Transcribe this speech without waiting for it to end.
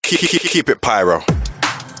Keep it pyro.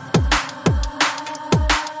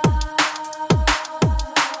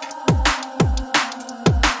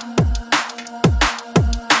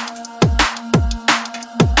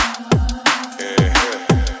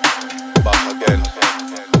 Back again.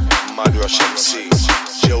 Madrush MC,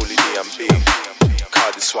 Jolie D&B.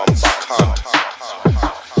 Call this one Backhand.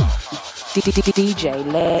 DJ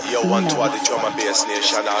Lexi Yo, one to all the drum and bass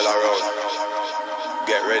nation all around.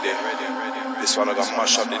 Get ready. This one I gonna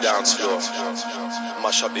mash up the dance floor.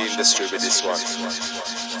 Mash up the industry with this one.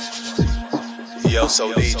 Yo,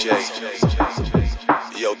 so DJ.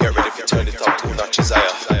 Yo, get ready for turn it up 2 notches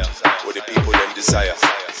higher. What the people them desire.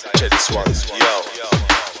 Check this one. Yo.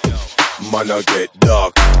 Man, I get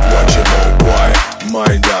dark. Watch your mouth, boy.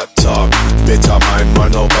 Mind that talk. Better mind,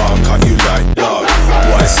 man, no bark. Can you like dog?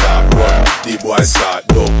 Boy start run, the boy start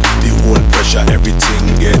dog. The whole pressure, everything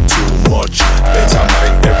get too much. Better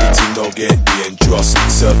mind, everything don't get dangerous.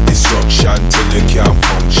 Self-destruction till you can't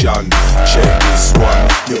function. Check this one,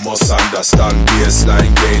 you must understand.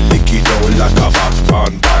 Baseline get licky down like a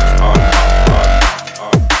backpan.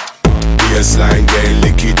 Baseline get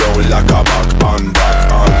licky down like a backpan.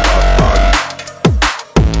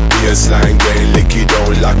 Baseline get licky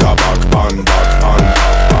down like a backpan.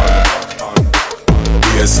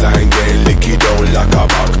 Baseline get licky down like a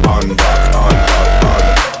backpan.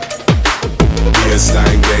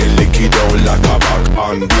 Baseline get licky down like a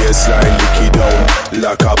backpan. Baseline licky down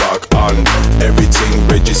like a backhand. Everything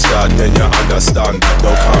registered, then you understand.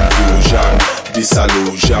 No confusion,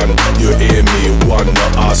 disillusion. You hear me one, no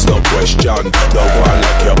ask no question. No one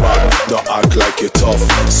like your bad, no act like you tough.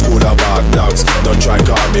 School of hard knocks, no try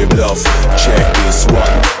call me bluff. Check this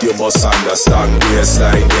one, you must understand.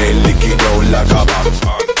 Baseline get licky down like a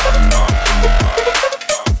backhand.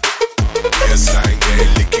 Baseline get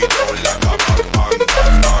licky down like a backhand.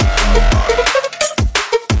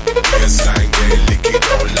 Baseline get licky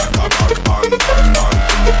down like a backhand.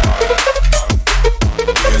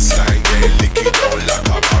 Baseline get licky down like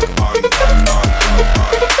a backhand.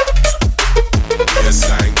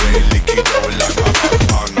 Baseline get licky down like a backhand.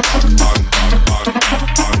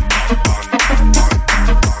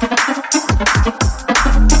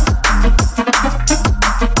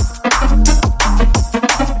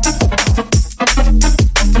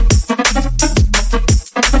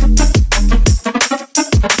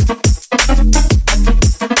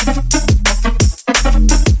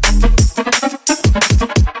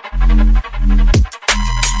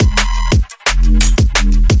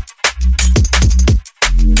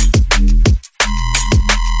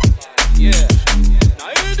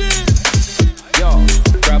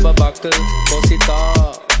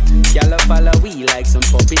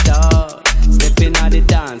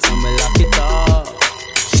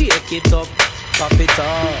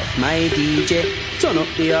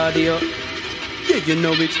 You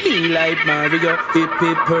know it's me like Mario. Hip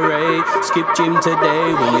hip parade. Skip gym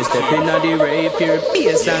today. When you step in at the rave, pure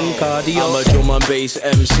bass and cardio. I'm a drum and bass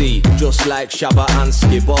MC, just like Shabba and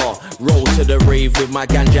Skipper. Roll to the rave with my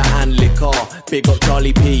ganja and liquor. Big up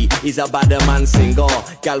Charlie P, he's a badder man singer.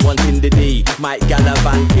 Gal wanting the D, Mike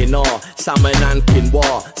Galavantina. Salmon and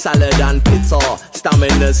quinoa, salad and pizza.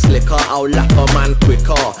 Stamina slicker, I'll lap a man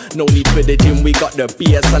quicker. No need for the gym, we got the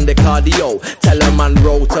bass and the cardio. Tell a man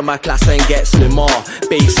roll to my class and get slimmer.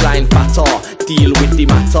 Baseline fatter, deal with the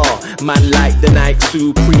matter. Man like the Nike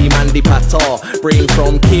Supreme and the patter. Brain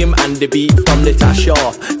from Kim and the beat from Natasha.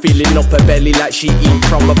 Filling up her belly like she eat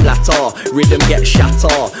from a platter. Rhythm get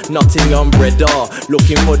shatter, Nottingham breader.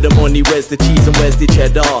 Looking for the money, where's the cheese and where's the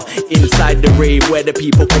cheddar? Inside the rave where the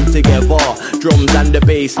people come together. Drums and the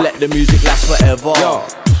bass, let the music last forever. Yo,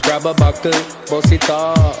 grab a buckle, bust it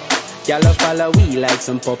up. Y'all follow we like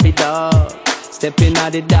some puppy dog. Stepping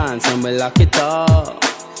at the dance and we lock it up.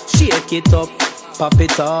 Shake it up, pop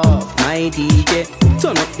it off. My DJ,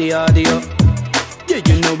 turn up the audio. Yeah,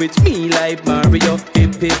 you know it's me like Mario.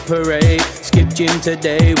 Hip hip parade. Skip gym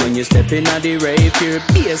today when you stepping at the rave. Pure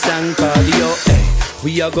bass and cardio. Hey,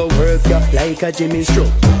 we a go work ya like a gym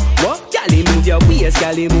instructor. What? Gally move your waist,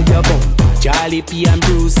 gally move your bum. Charlie P and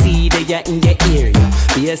Bru-C, they are in your area.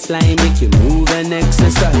 Bassline make you move and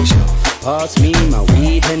exercise. Pass me my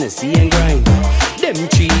weed, Hennessy and grind. Them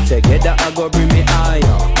three together, I go bring me higher.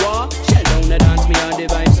 What? Shell down the dance, me on the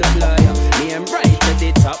vibe supplier. Me and bright to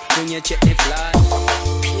the top when you check the fly.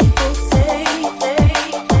 People say,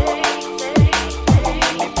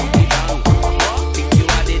 pick you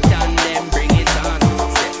at the dance, then bring it on.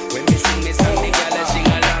 When we sing this song, the gala sing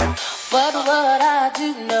along. but what I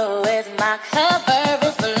do know is my cover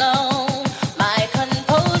is blown. My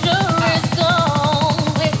composure is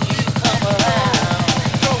gone when you come around.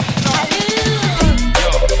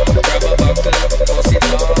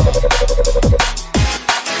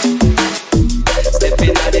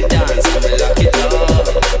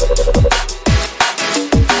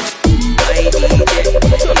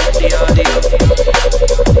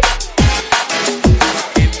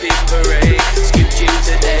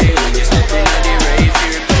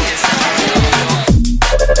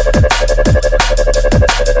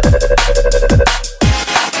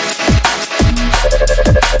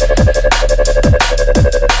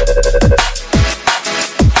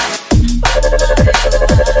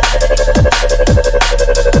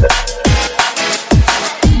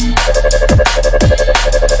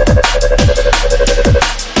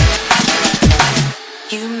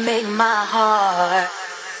 heart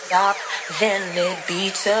stop, then it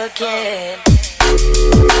beats again.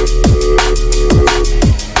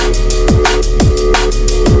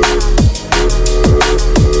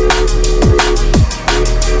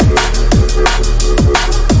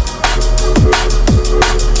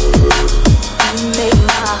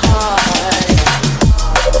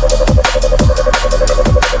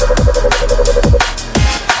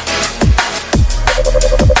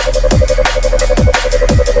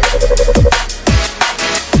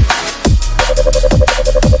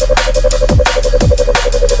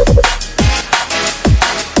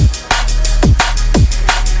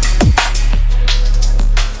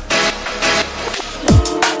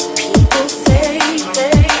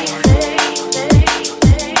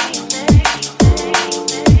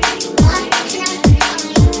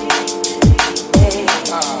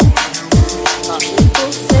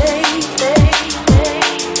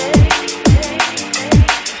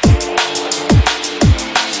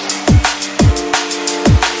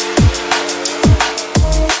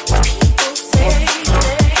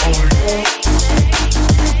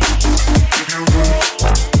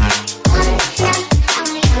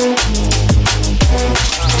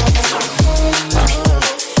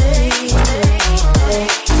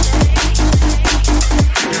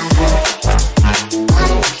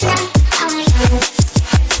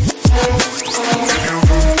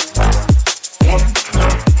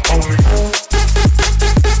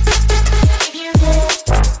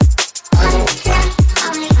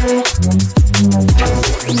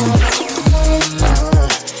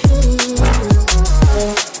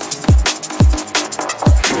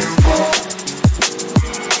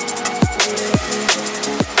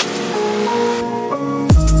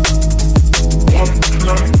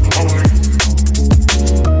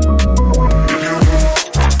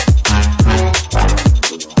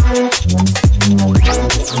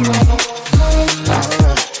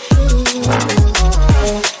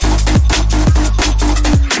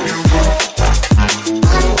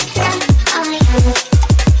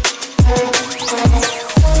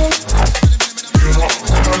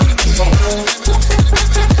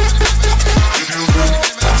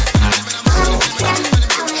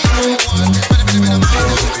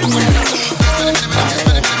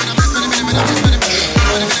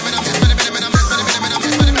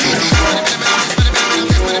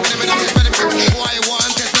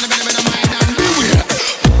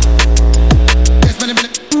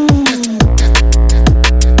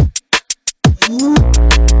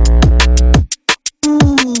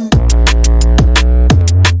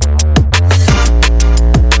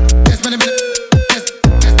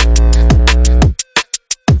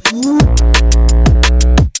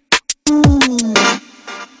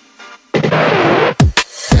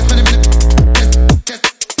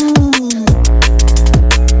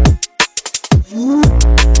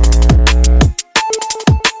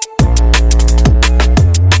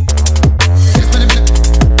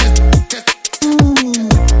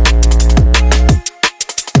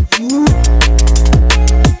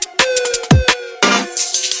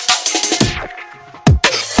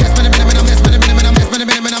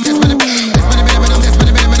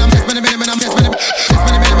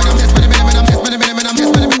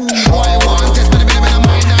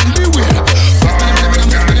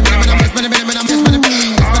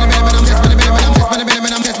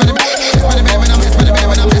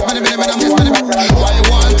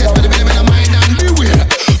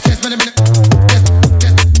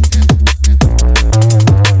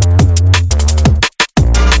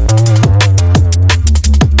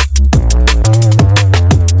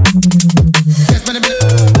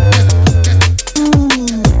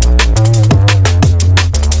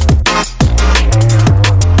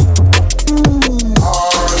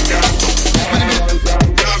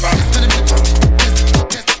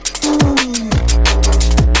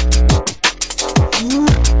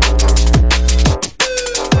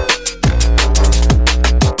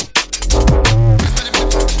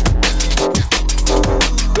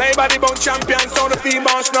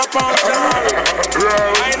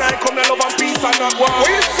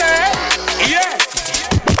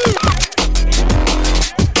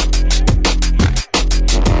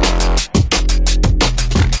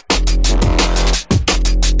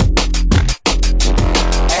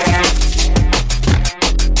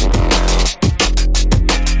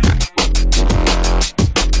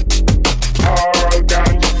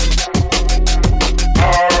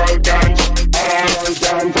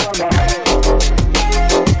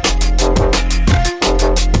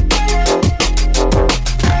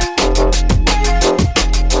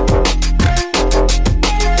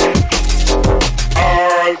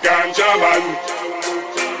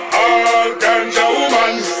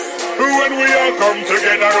 all come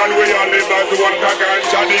together and we all live as one Ganja,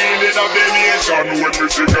 the healing of the nation when we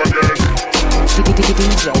sing again. DJ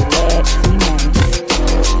Lexi Mase.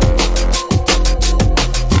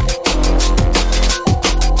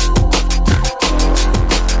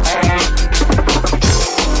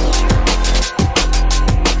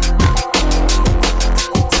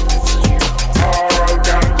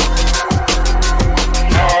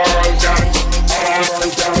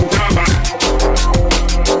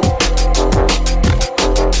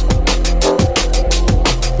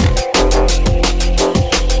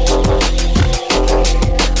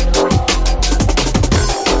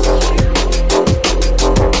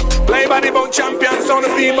 Champions on the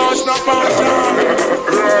female snap fast now.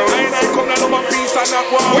 When I come down on my piece and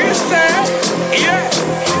knock one. What you say? Yeah.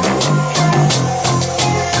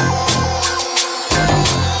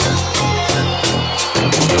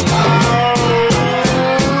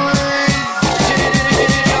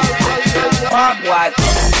 What?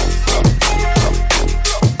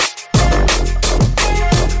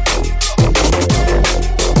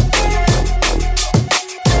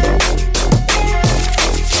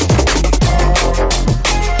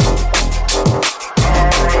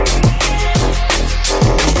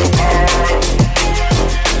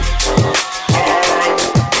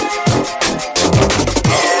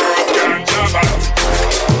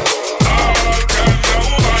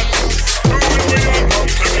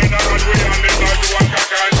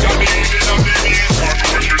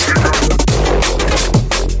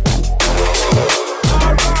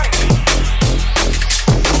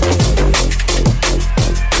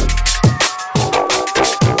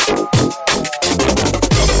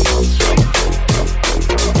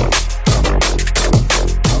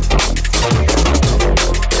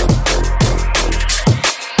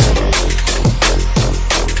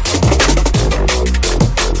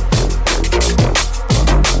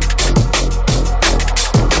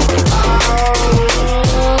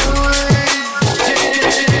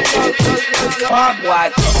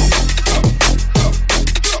 What?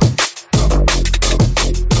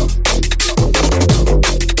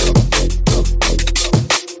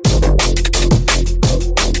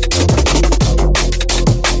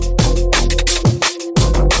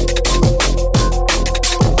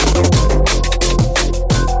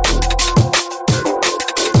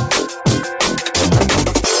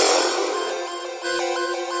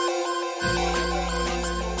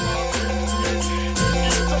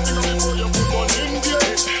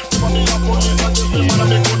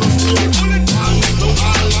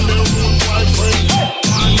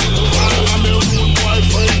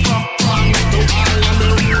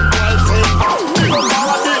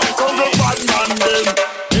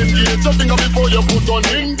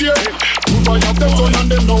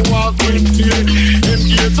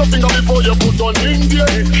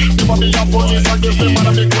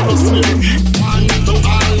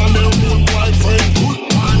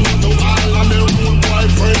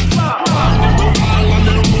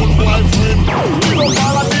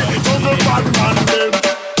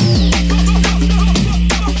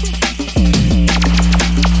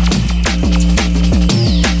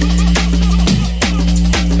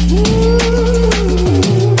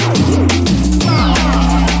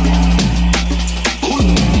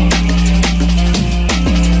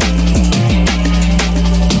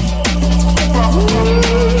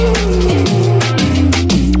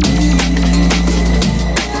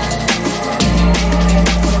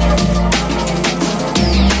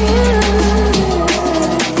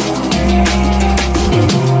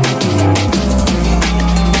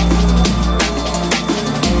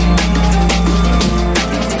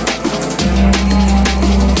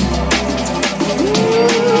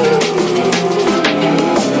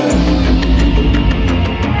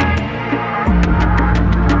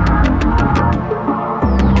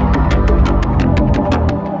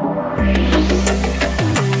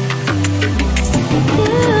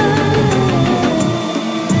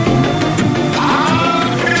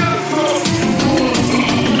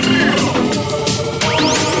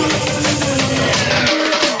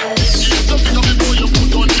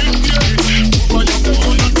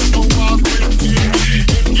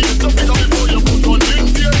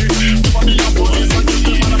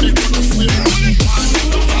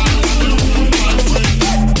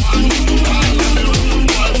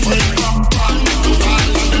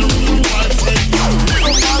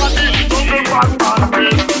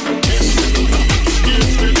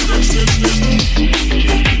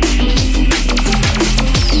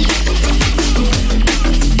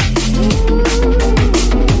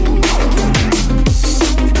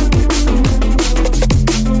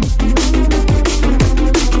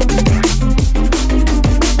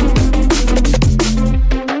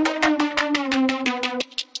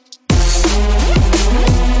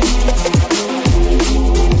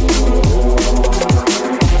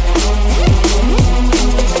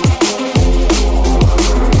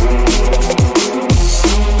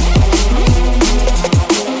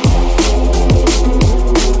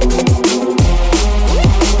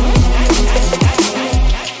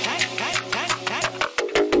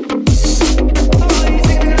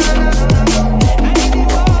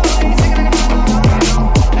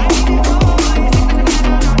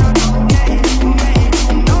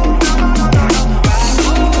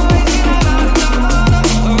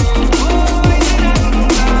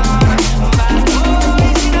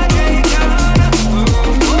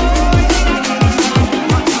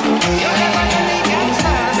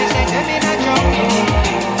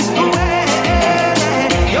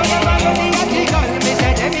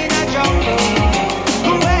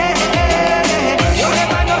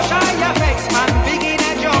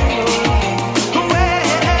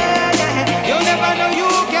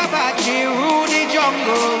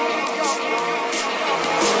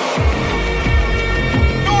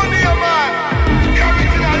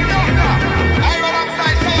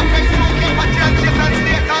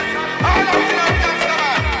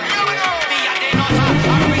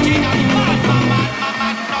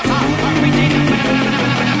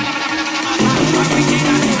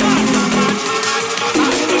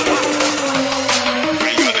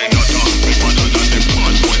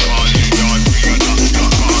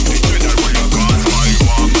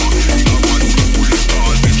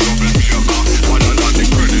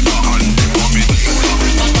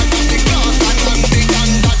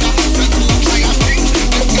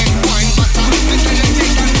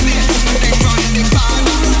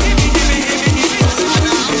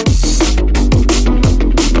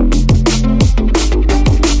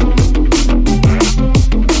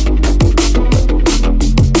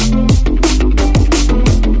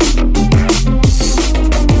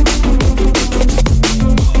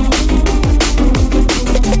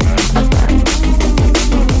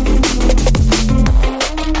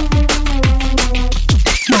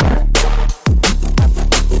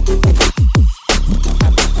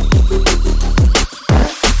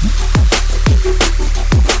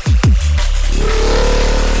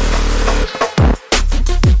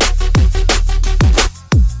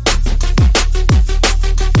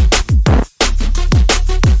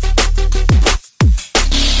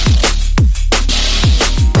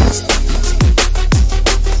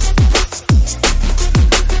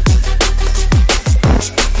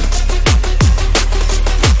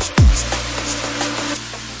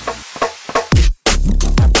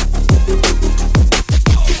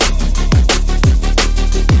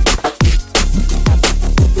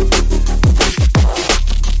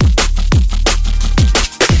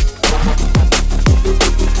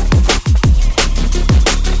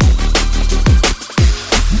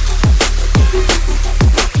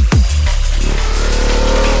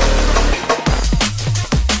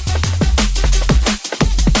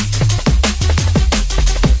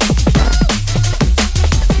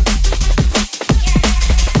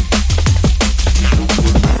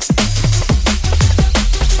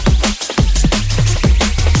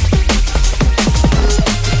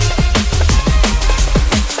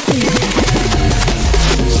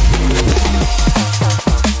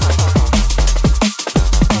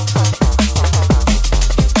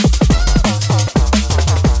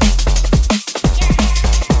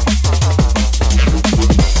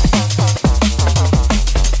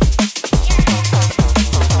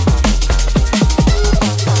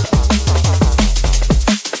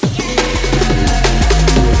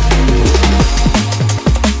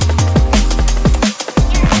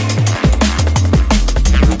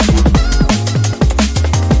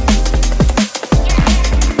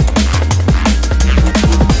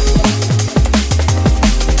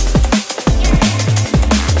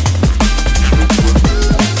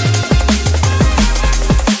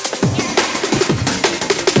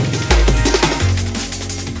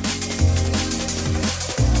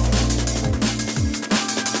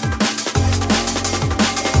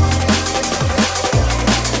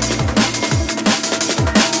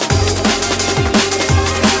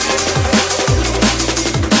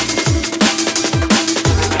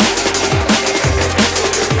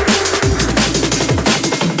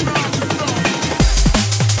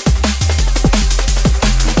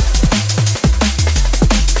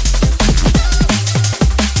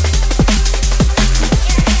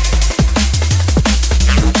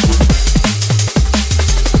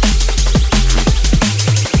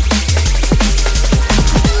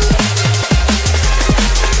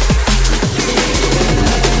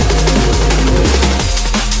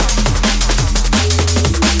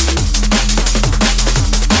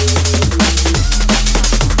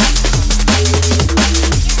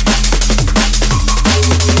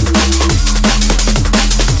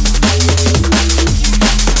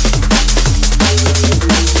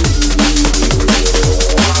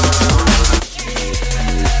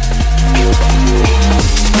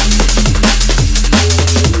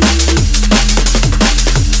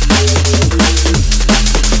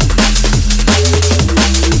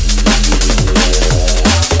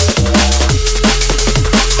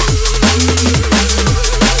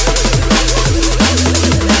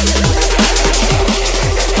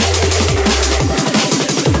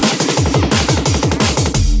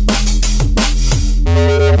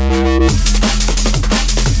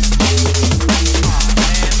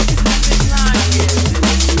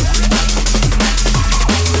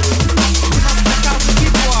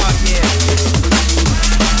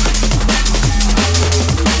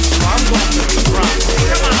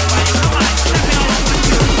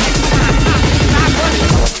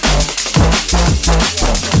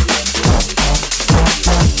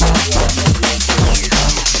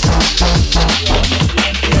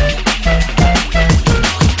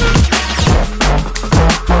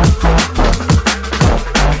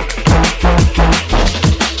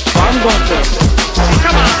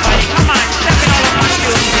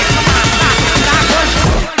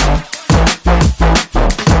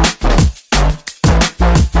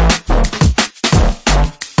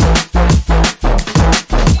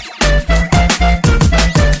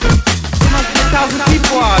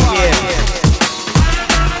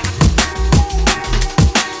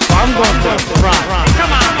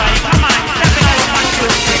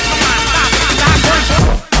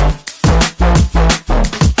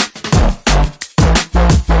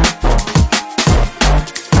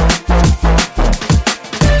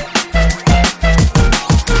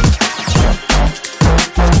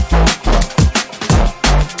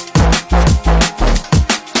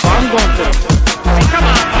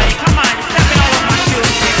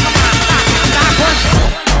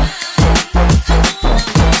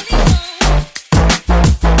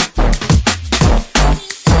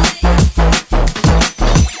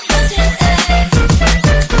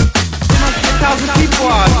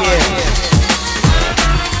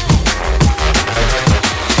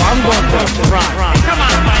 Come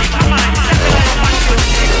on, buddy, come on.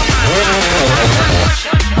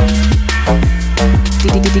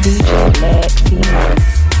 DJ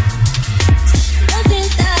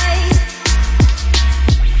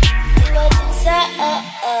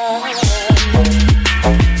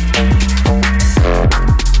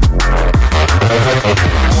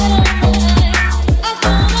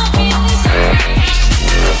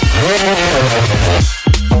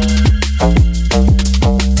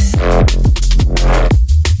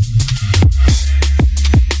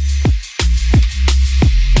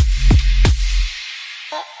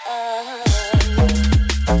Lexi Mase.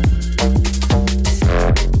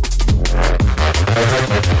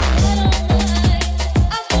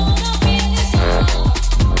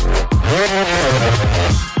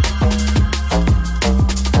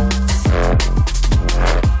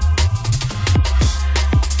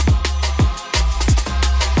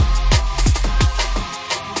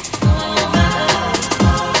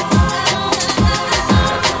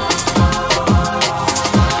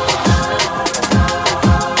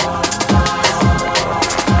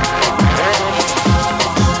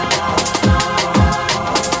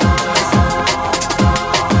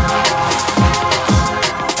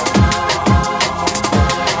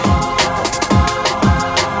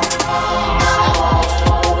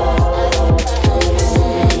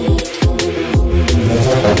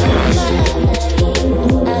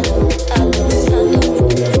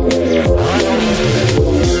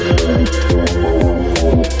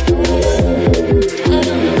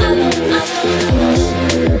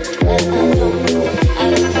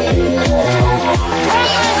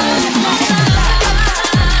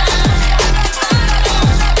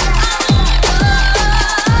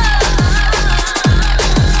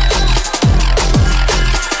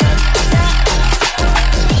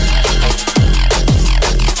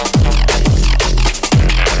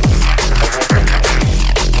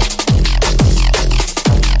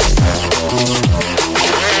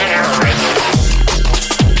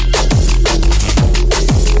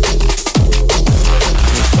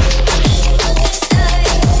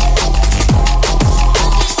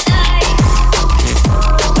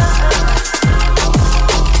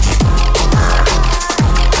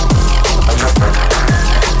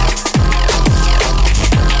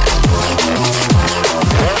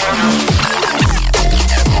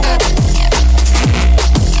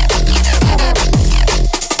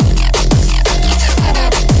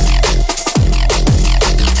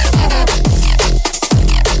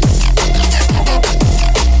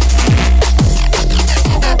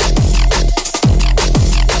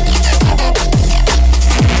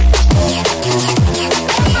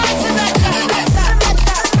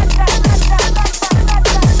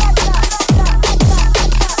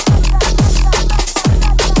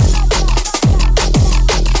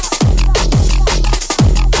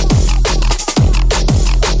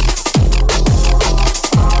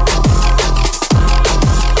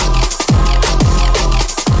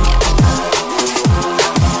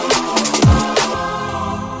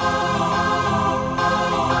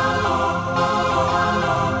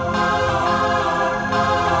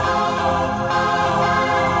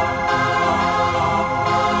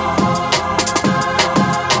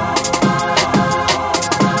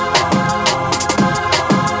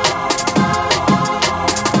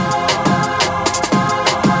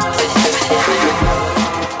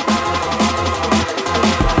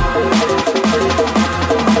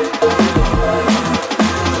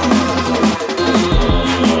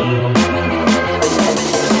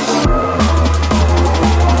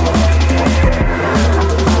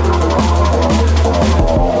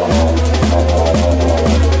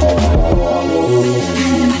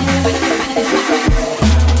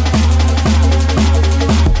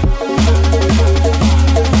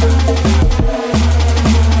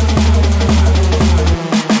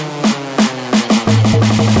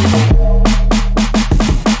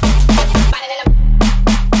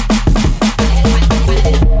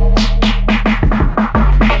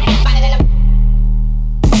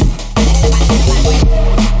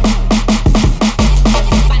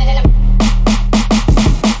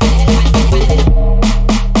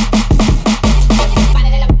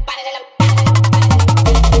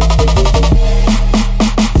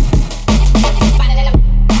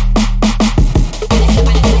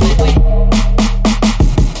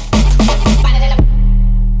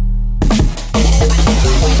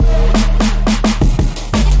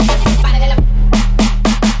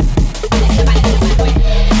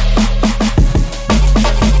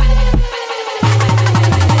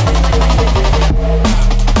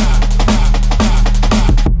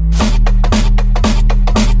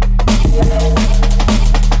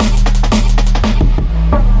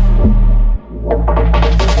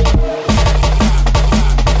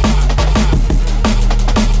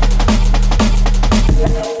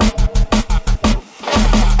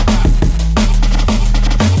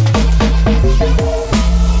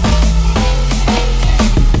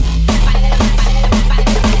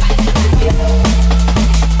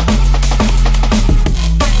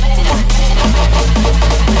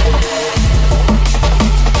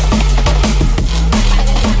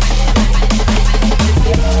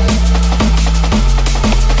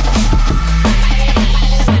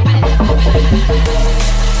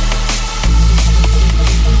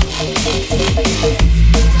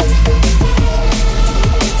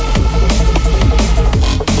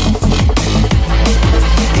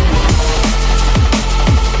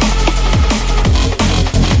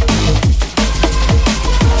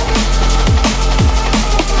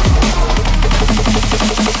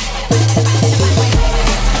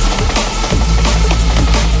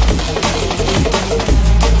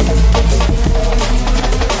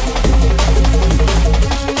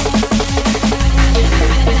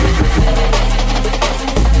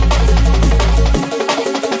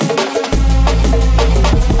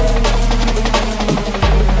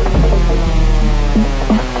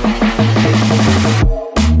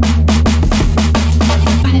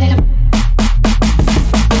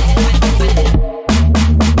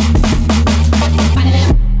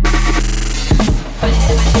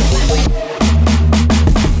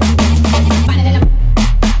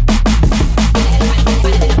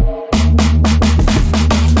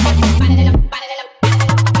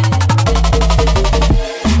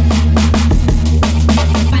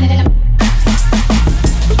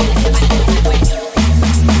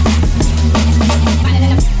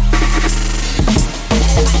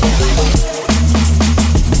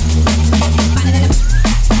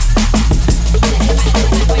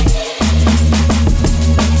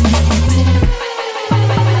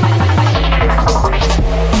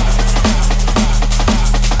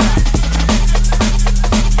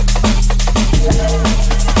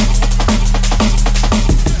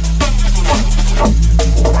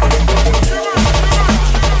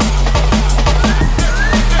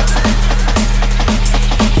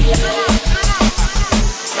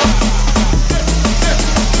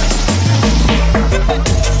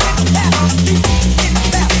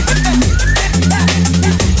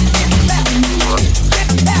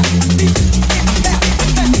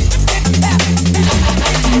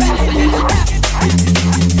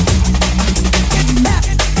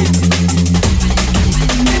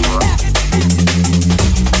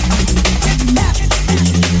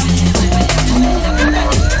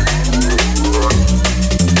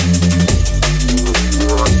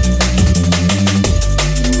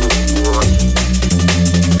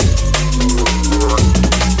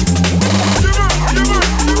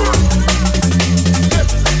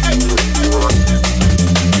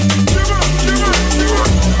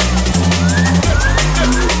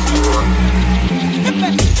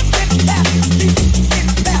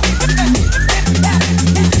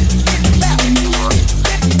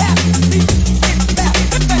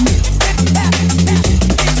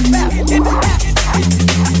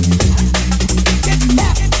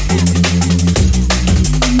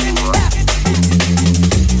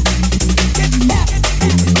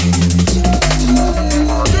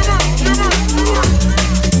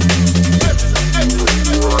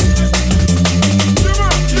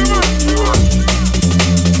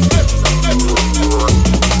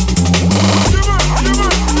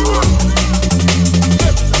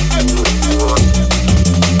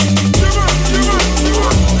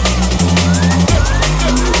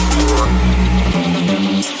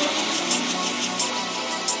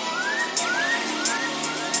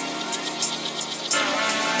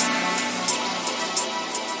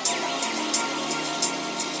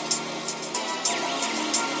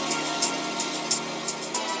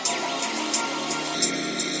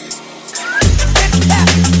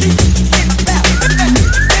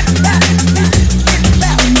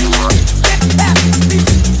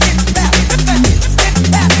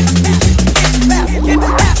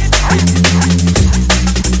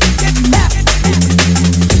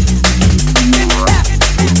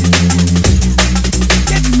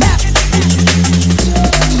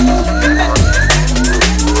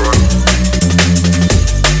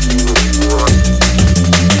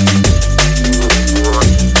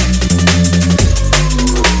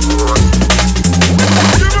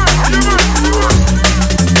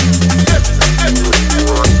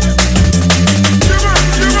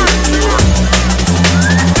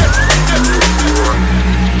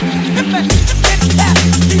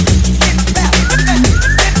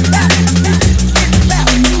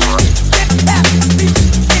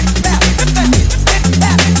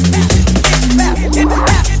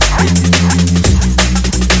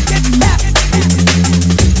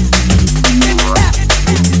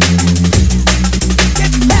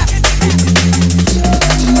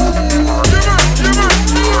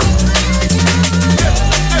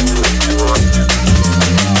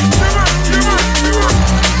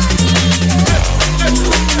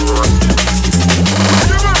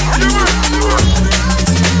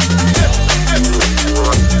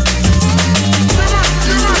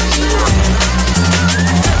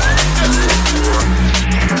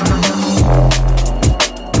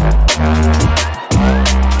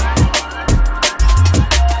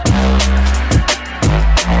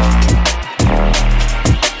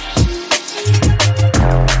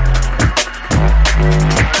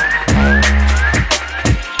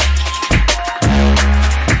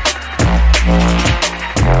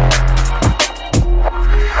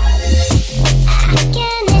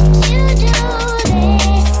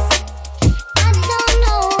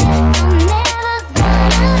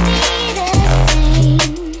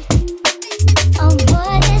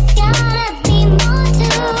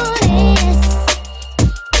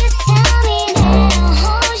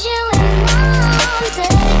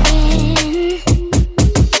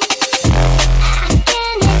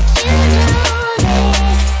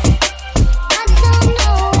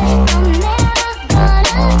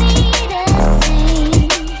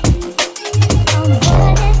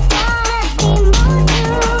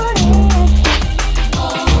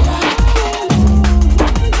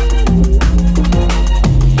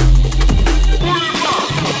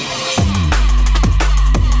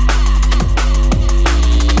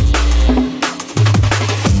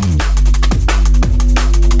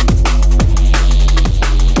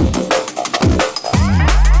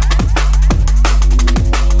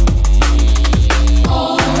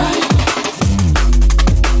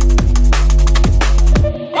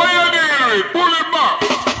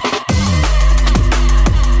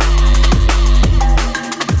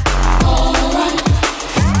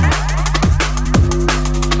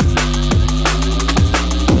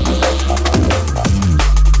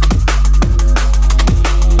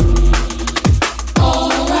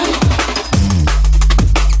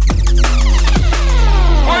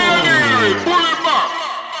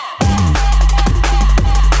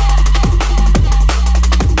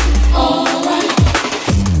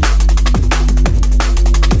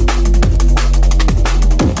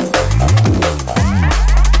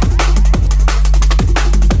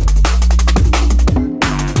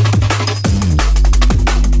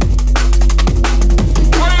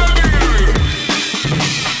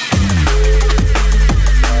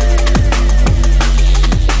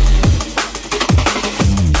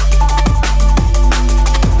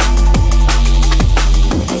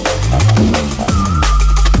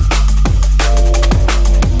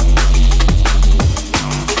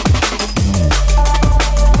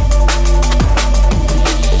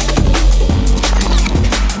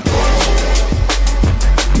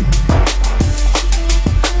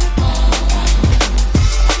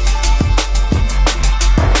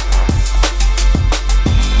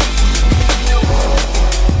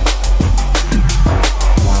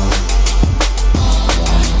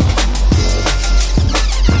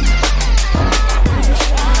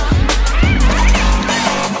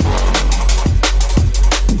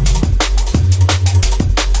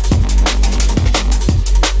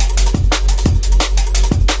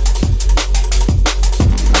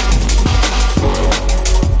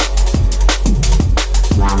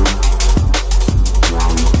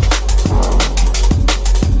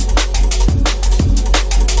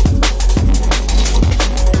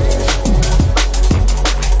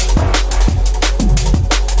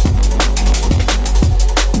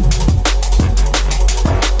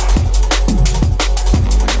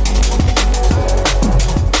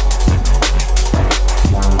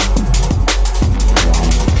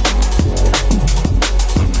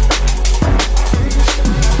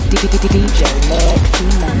 DJ Lexi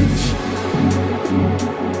Mase.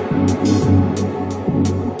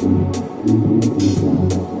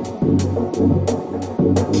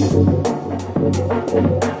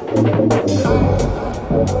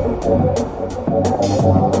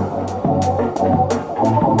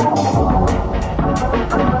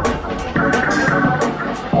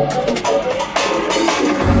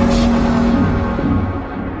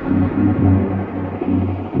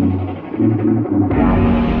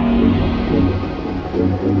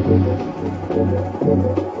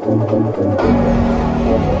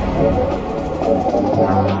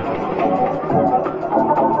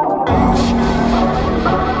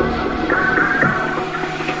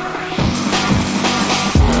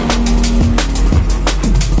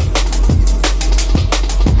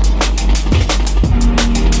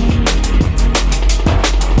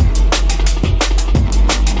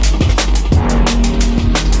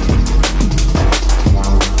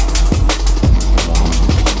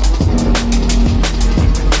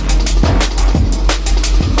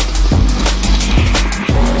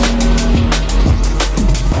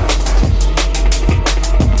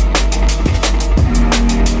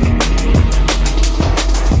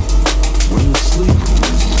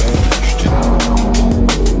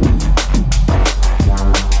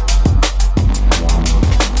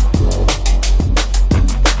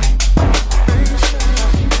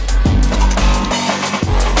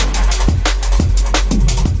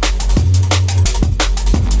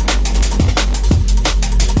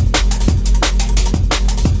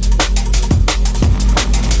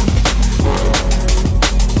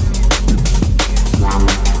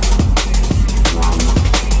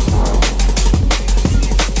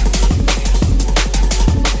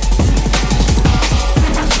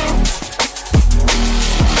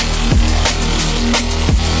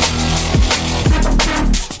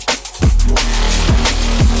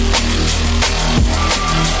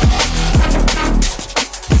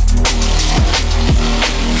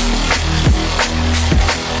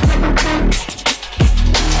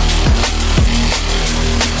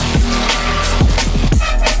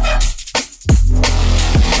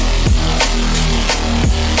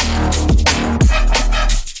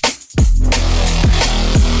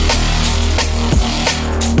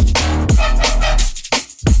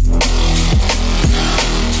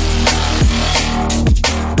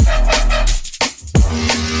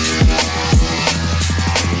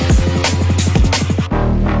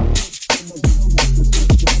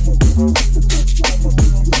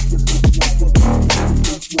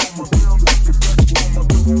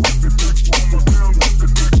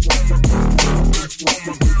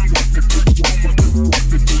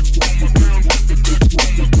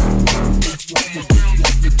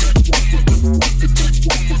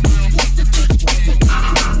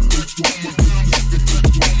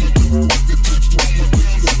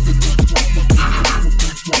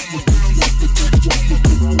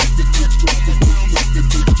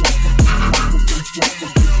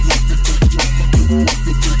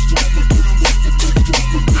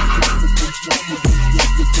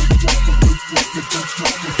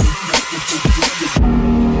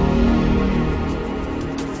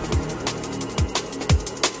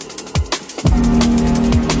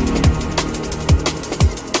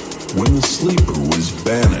 When the sleeper was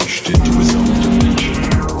banished into his own dimension,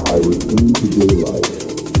 I returned to daylight.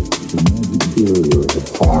 The magic barrier had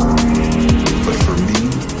fallen. But for me,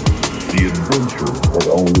 the adventure had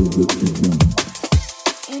only just begun.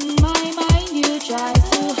 In my mind, you try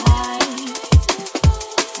to hide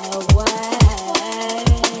away.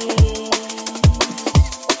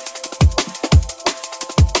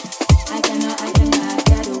 I cannot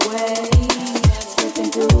get away. Slipping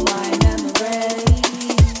through my memory.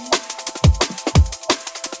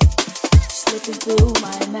 Slipping through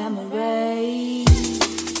my memory.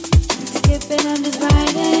 Skipping on this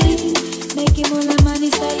Friday. Making all the money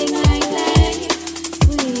spelling like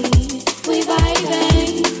We vibe.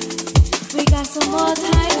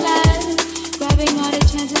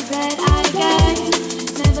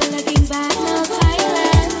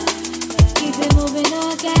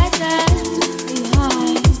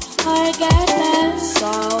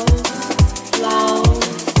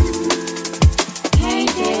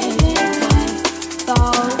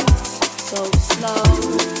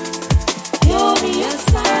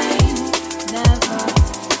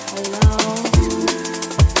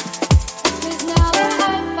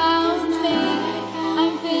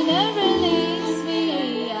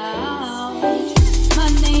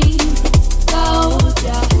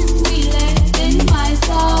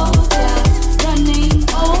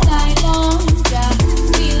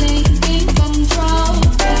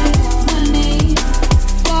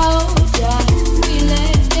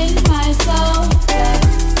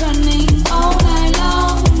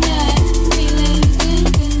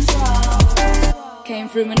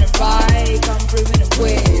 come proving it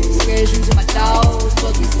weird. Excursions with my dogs,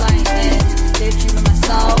 bookies flying in. Lived you with my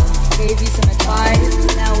soul, gave you some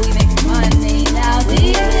advice. Now we making money, now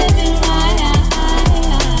we living life.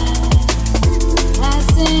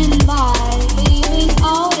 Passing by, leaving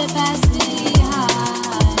all the past behind.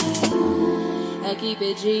 I keep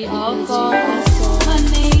it G, of course.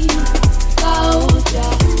 Money,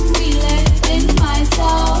 soldier, feel it in my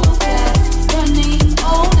soul. Running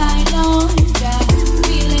all night long,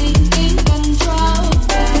 feeling in control.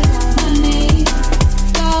 Money,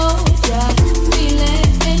 soldier, feel it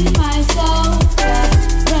in my soul.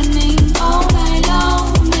 Running all night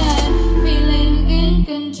long, feeling in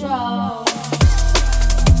control.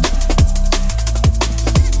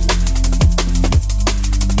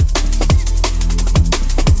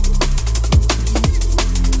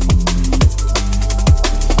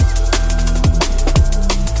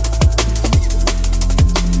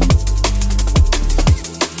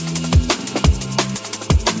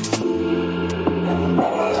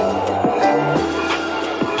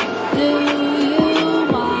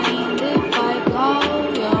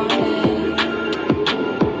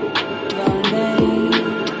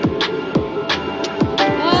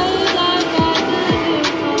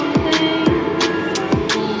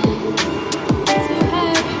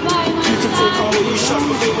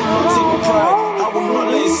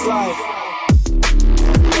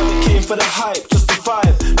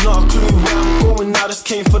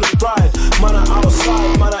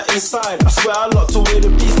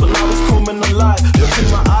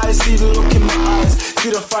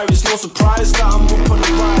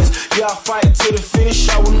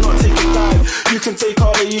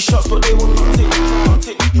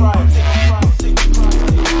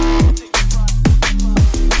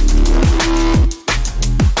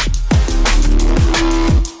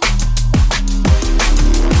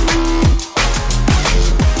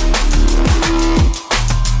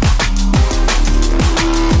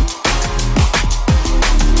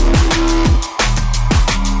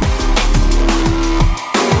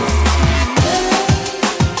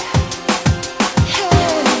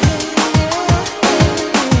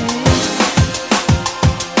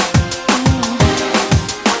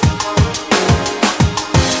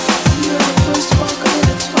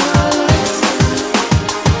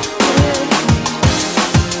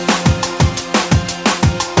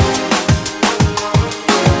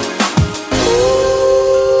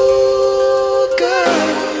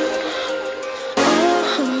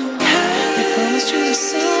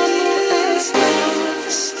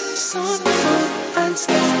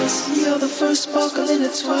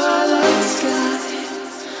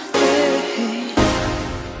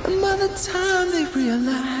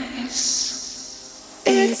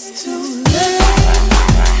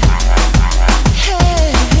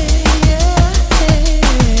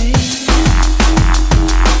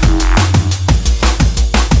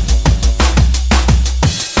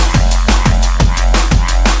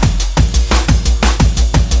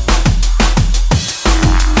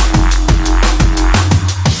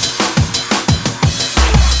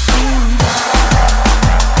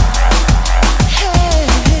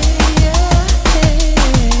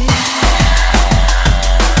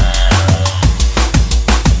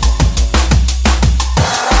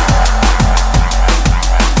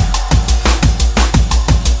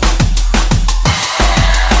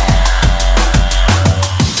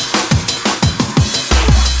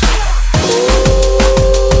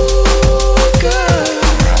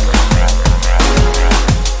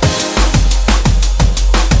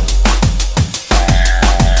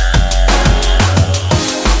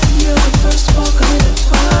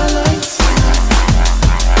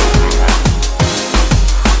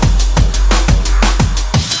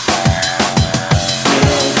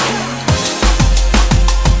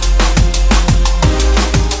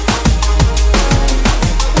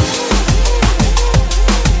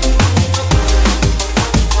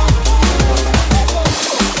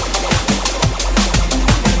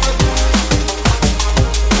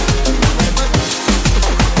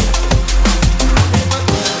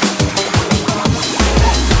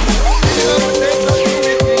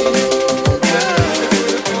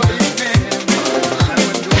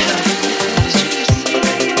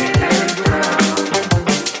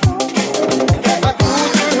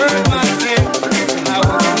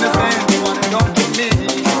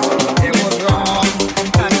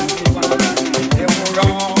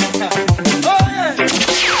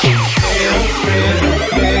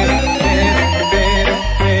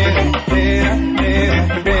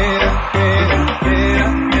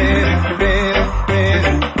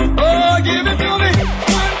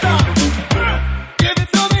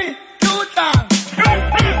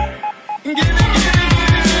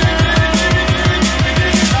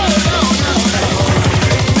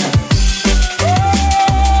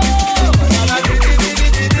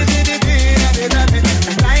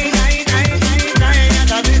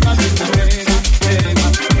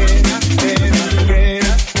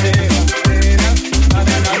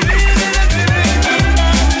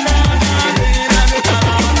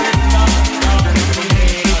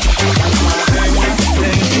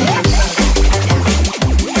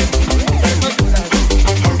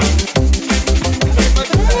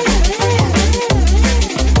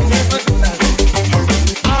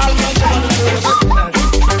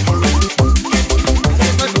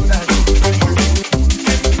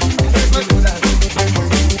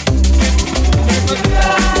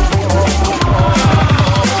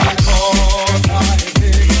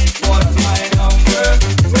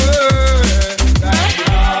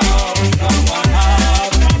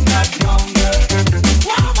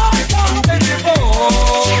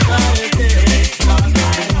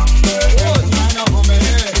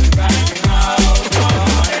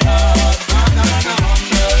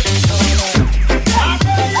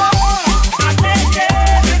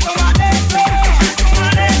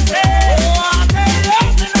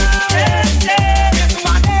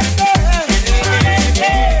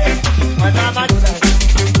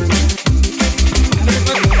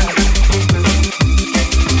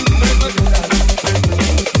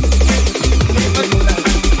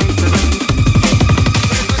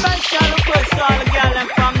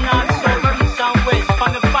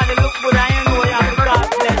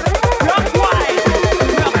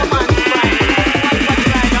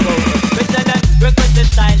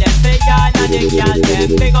 the girl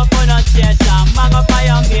them. Big up on us station, mag up on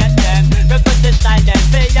your mate them. Because the style them,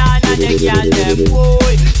 pay on and the girl them.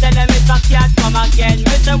 Boy, tell them it's a cat come again.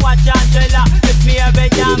 Mr. Watch Angela, if me every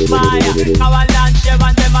young fire. Now I launch you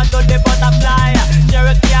and them I do the butterfly.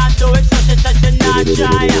 Jerry can't do it, so she said she not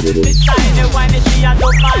try. This time the wine she a do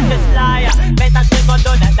on the slyer. Better she go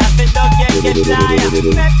do that, that fit don't get flyer.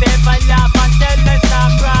 Make people laugh and tell them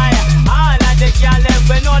stop cry. All of the girl them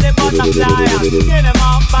we know the butterfly. Get them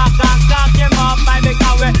up back and cock them up by the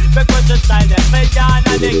cover. Because the style them, pay down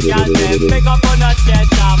and the girl them. Pick up on the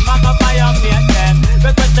chest and back up by your mate them.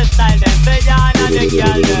 Because the style them, pay down and the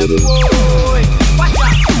girl them. Boy, watch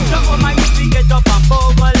out, some of my music get up and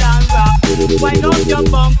bubble and rock. Wind up your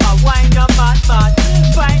bumper, wind your butt.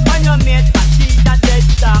 Find on your mate and she that dead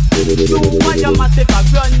stop. You want your massive and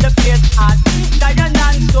run the place hot. Diane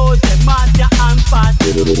and so say mass your hand fast.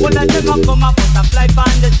 One of them come up butterfly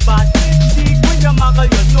on the spot. See when your muggle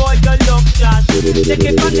you know you look trash. Take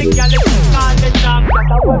it from the girl it's called the champ. That's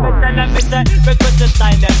how we tell them it's a because the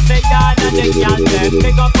style them. They are and the girl them.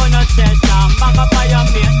 Pick up on a session, back up by your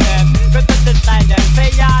mate them. Because the style them.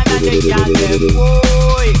 They are and the girl them.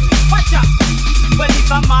 Boy, watch out. Well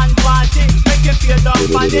if a man want it, make you feel down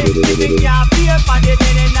for it. If you can't pay for it,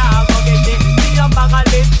 then you nah go get it. See your bag of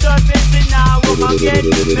lip surface, you nah walk again.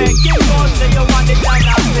 Make it go so you want it and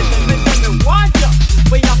I'm listen. Me say me want you,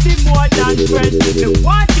 we have to more than friends. Me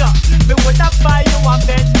want you, me woulda buy you a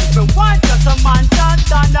Benz. Me want you, some man can't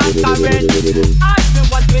stand and current. Ask me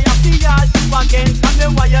what we have to ask you again. And me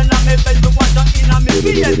why you not me bed, me want you in a me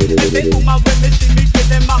face. Every woman when me see me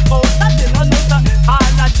give them a call. That they no know that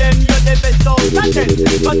all of them you the best out. But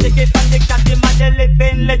take it from the cat, him and the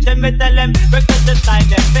living legend. Me tell them, because the style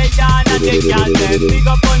them. They on and they girl them. Big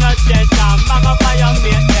up on us chest and mag up on your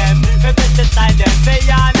mate them. Because the style them. They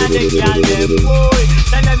on and they girl them. Boy,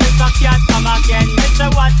 tell them if a cat come again. Mr.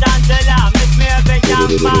 Watch Angela, miss me every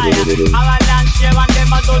young fire. Avalanche here and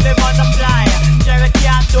them a do the butterfly. Jerry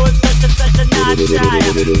can't do such a not try.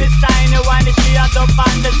 This tiny one is she a up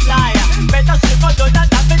on the flyer. Better she go do that,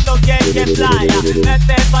 that it don't get the flyer. Let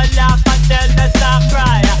people laugh and tell the stop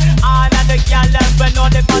cry. All of the girl them we know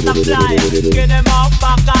the butterfly. Skin them up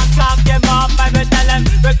back and cock them up. I will tell them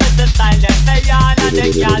because the style them. They all of the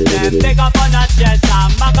girl them. Pick up on a chest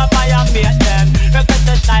and back up by your mate them. Because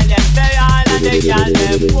the style them. They all of the girl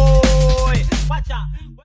them.